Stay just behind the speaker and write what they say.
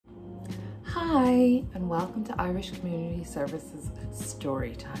Hi, and welcome to Irish Community Services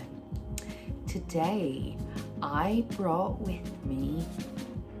Storytime. Today, I brought with me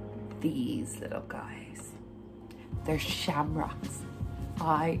these little guys. They're shamrocks.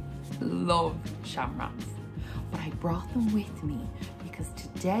 I love shamrocks, but I brought them with me because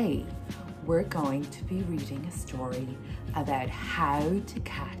today we're going to be reading a story about how to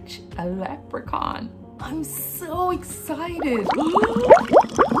catch a leprechaun. I'm so excited.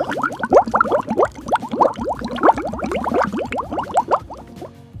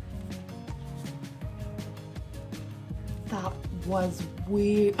 That was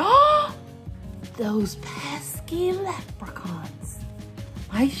weird. Those pesky leprechauns.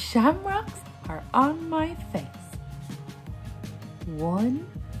 My shamrocks are on my face. 1,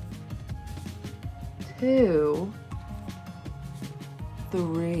 2,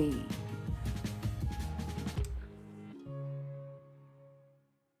 3.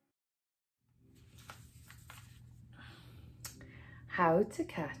 How to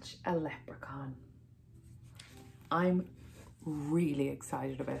catch a leprechaun. I'm really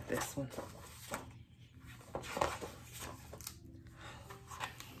excited about this one.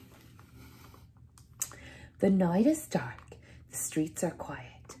 The night is dark, the streets are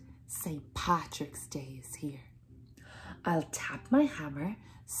quiet. St. Patrick's Day is here. I'll tap my hammer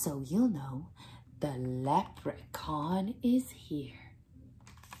so you'll know the leprechaun is here.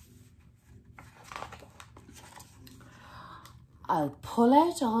 I'll pull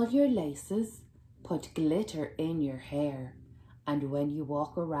out all your laces, put glitter in your hair, and when you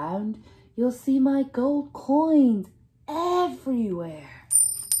walk around, you'll see my gold coins everywhere.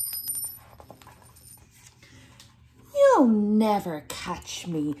 You'll never catch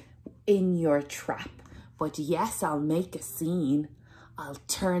me in your trap, but yes, I'll make a scene. I'll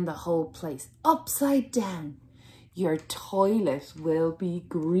turn the whole place upside down. Your toilet will be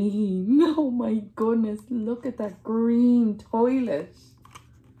green. Oh my goodness, look at that green toilet.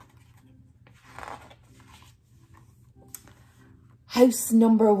 House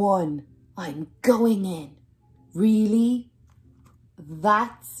number 1, I'm going in. Really?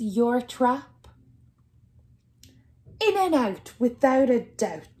 That's your trap? In and out, without a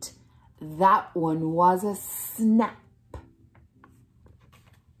doubt. That one was a snap.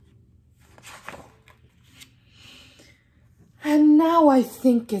 And now I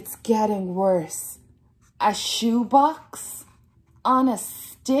think it's getting worse. A shoebox on a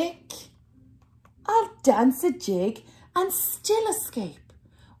stick? I'll dance a jig and still escape.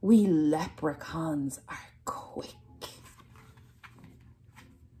 We leprechauns are quick.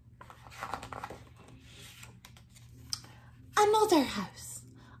 Another house.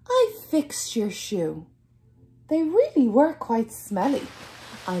 I fixed your shoe. They really were quite smelly.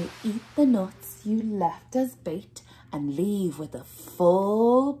 I'll eat the nuts you left as bait and leave with a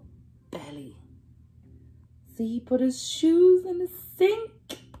full belly. See, he put his shoes in the sink.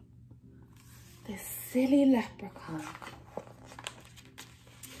 This silly leprechaun.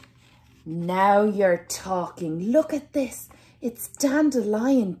 Now you're talking. Look at this. It's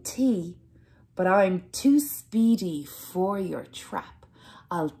dandelion tea. But I'm too speedy for your trap.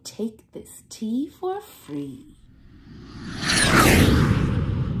 I'll take this tea for free.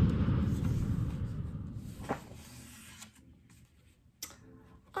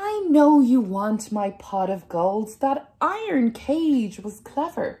 I know you want my pot of gold. That iron cage was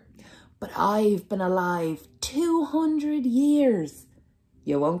clever. But I've been alive 200 years.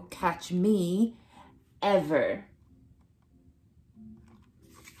 You won't catch me ever.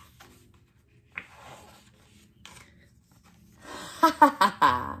 Ha ha ha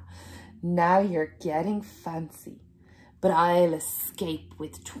ha. Now you're getting fancy. But I'll escape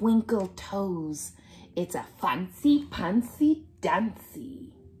with twinkle toes. It's a fancy pantsy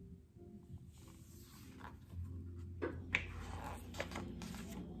dancy.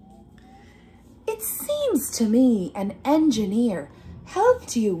 It seems to me an engineer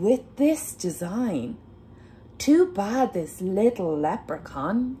helped you with this design. Too bad this little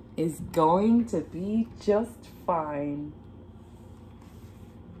leprechaun is going to be just fine.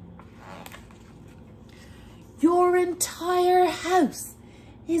 Your entire house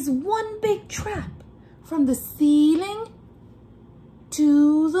is one big trap from the ceiling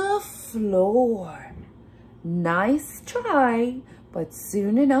to the floor. Nice try, but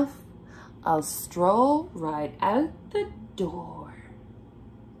soon enough, I'll stroll right out the door.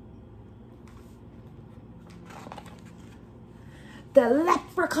 The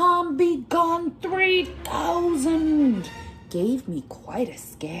leprechaun be gone 3,000 gave me quite a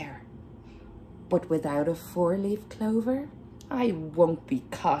scare. But without a 4-leaf clover, I won't be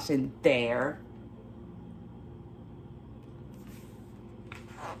caught in there.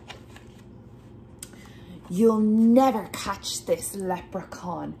 You'll never catch this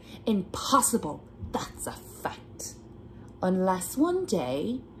leprechaun. Impossible, that's a fact. Unless one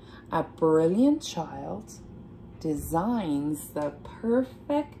day a brilliant child designs the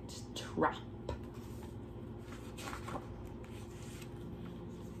perfect trap.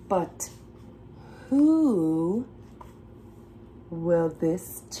 But who will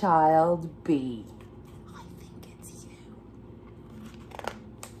this child be? I think it's you.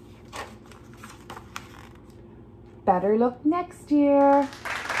 Better luck next year.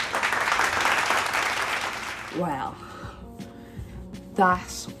 Well,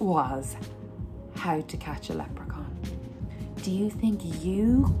 that was how to catch a leprechaun. Do you think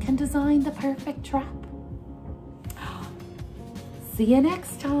you can design the perfect trap? See you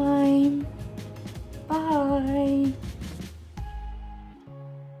next time. Bye.